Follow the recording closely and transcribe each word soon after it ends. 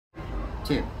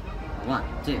2. 1,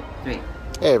 2, 3.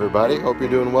 Hey everybody, hope you're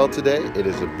doing well today. It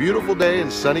is a beautiful day in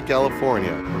sunny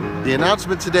California. The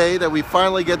announcement today that we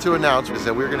finally get to announce is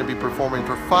that we're going to be performing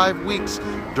for 5 weeks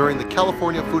during the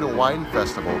California Food and Wine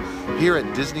Festival here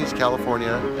at Disney's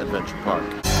California Adventure Park.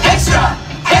 Extra!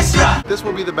 Extra! This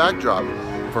will be the backdrop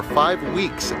for 5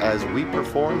 weeks as we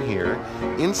perform here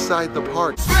inside the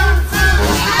park.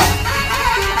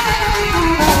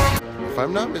 If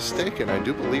I'm not mistaken, I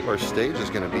do believe our stage is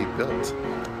going to be built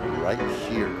right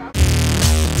here.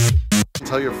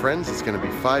 Tell your friends it's going to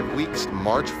be 5 weeks,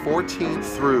 March 14th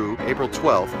through April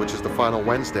 12th, which is the final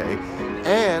Wednesday.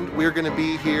 And we're going to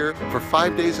be here for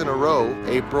 5 days in a row,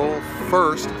 April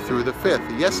 1st through the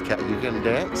 5th. Yes, Kat, you can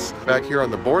dance back here on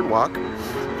the boardwalk.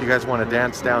 If you guys want to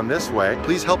dance down this way,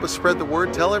 please help us spread the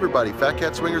word. Tell everybody. Fat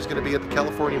Cat Swinger is going to be at the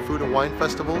California Food and Wine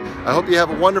Festival. I hope you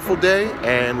have a wonderful day,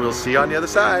 and we'll see you on the other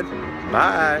side.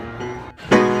 Bye.